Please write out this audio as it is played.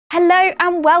Hello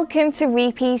and welcome to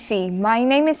WePC. My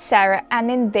name is Sarah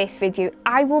and in this video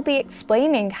I will be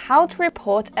explaining how to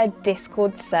report a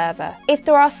Discord server. If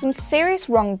there are some serious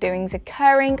wrongdoings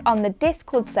occurring on the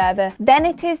Discord server, then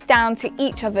it is down to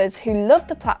each of us who love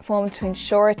the platform to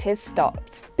ensure it is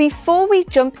stopped. Before we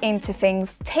jump into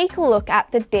things, take a look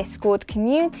at the Discord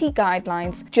community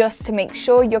guidelines just to make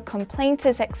sure your complaint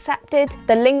is accepted.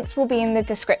 The links will be in the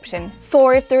description.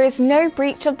 For if there is no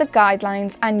breach of the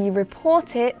guidelines and you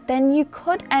report it, then you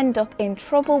could end up in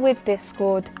trouble with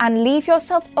Discord and leave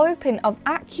yourself open of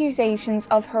accusations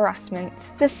of harassment.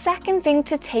 The second thing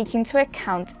to take into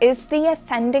account is the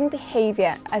offending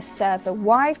behaviour, a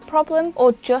server-wide problem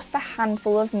or just a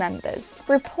handful of members.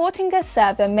 Reporting a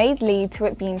server may lead to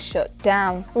it being shut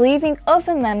down, leaving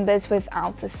other members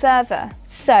without a server.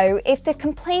 So, if the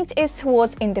complaint is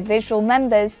towards individual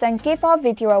members, then give our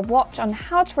video a watch on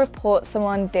how to report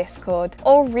someone on Discord,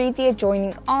 or read the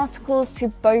adjoining articles to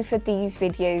both of these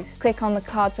videos. Click on the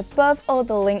cards above or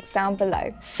the links down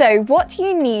below. So, what do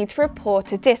you need to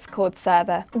report a Discord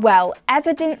server? Well,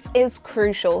 evidence is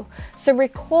crucial, so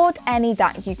record any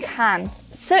that you can,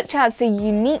 such as the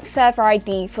unique server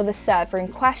ID for the server in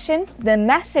question, the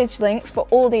message links for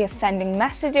all the offending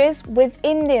messages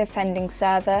within the offending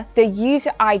server, the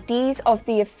user IDs of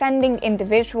the offending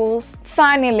individuals.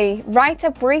 Finally, write a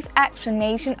brief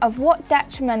explanation of what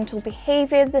detrimental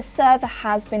behaviour the server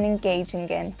has been engaging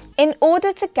in. In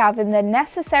order to gather the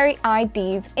necessary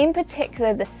IDs, in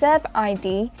particular the server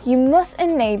ID, you must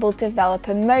enable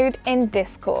developer mode in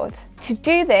Discord. To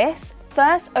do this,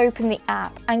 first open the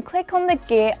app and click on the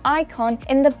gear icon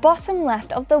in the bottom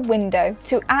left of the window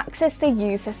to access the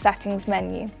user settings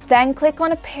menu. Then click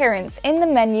on appearance in the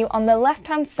menu on the left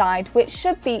hand side, which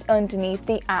should be underneath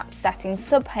the app settings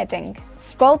subheading.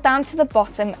 Scroll down to the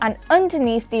bottom and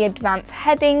underneath the advanced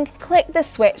heading, click the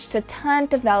switch to turn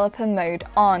developer mode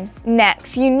on.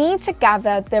 Next, you need to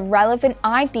gather the relevant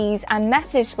IDs and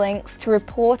message links to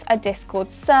report a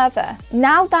Discord server.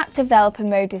 Now that developer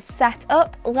mode is set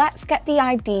up, let's get the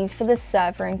IDs for the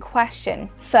server in question.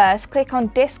 First, click on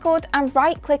Discord and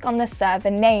right click on the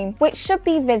server name, which should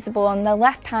be visible on the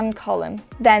left hand column.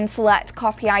 Then select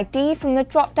Copy ID from the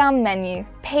drop down menu.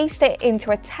 Paste it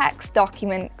into a text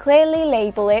document, clearly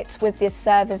label it with the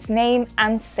server's name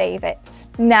and save it.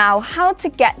 Now, how to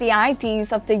get the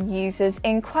IDs of the users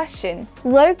in question.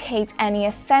 Locate any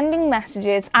offending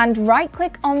messages and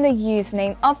right-click on the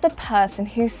username of the person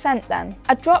who sent them.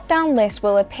 A drop-down list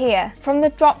will appear. From the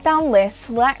drop-down list,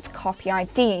 select Copy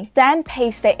ID. Then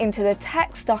paste it into the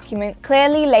text document,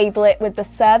 clearly label it with the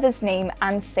server's name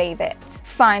and save it.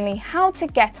 Finally, how to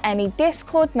get any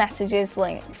Discord messages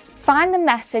links. Find the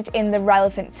message in the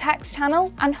relevant text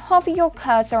channel and hover your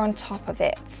cursor on top of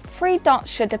it. 3 dots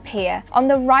should appear on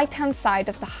the right hand side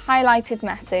of the highlighted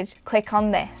message. Click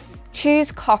on this.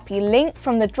 Choose Copy Link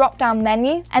from the drop-down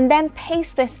menu and then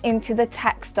paste this into the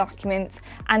text document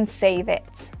and save it.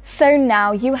 So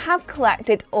now you have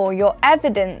collected all your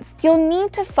evidence. You'll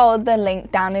need to follow the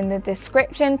link down in the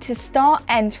description to start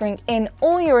entering in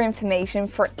all your information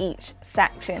for each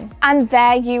section. And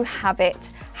there you have it.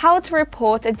 How to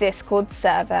report a Discord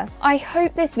server. I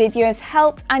hope this video has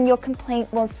helped and your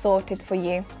complaint was sorted for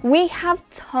you. We have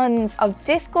tons of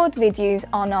Discord videos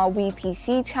on our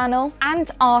WePC channel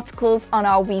and articles on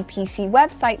our WePC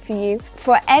website for you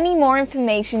for any more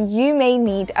information you may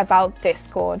need about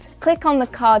Discord. Click on the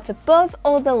cards above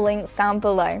or the links down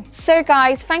below. So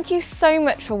guys, thank you so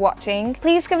much for watching.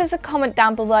 Please give us a comment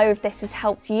down below if this has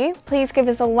helped you. Please give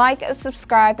us a like, a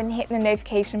subscribe and hit the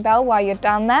notification bell while you're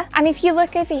down there. And if you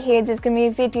look over here, there's going to be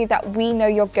a video that we know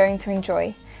you're going to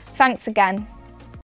enjoy. Thanks again.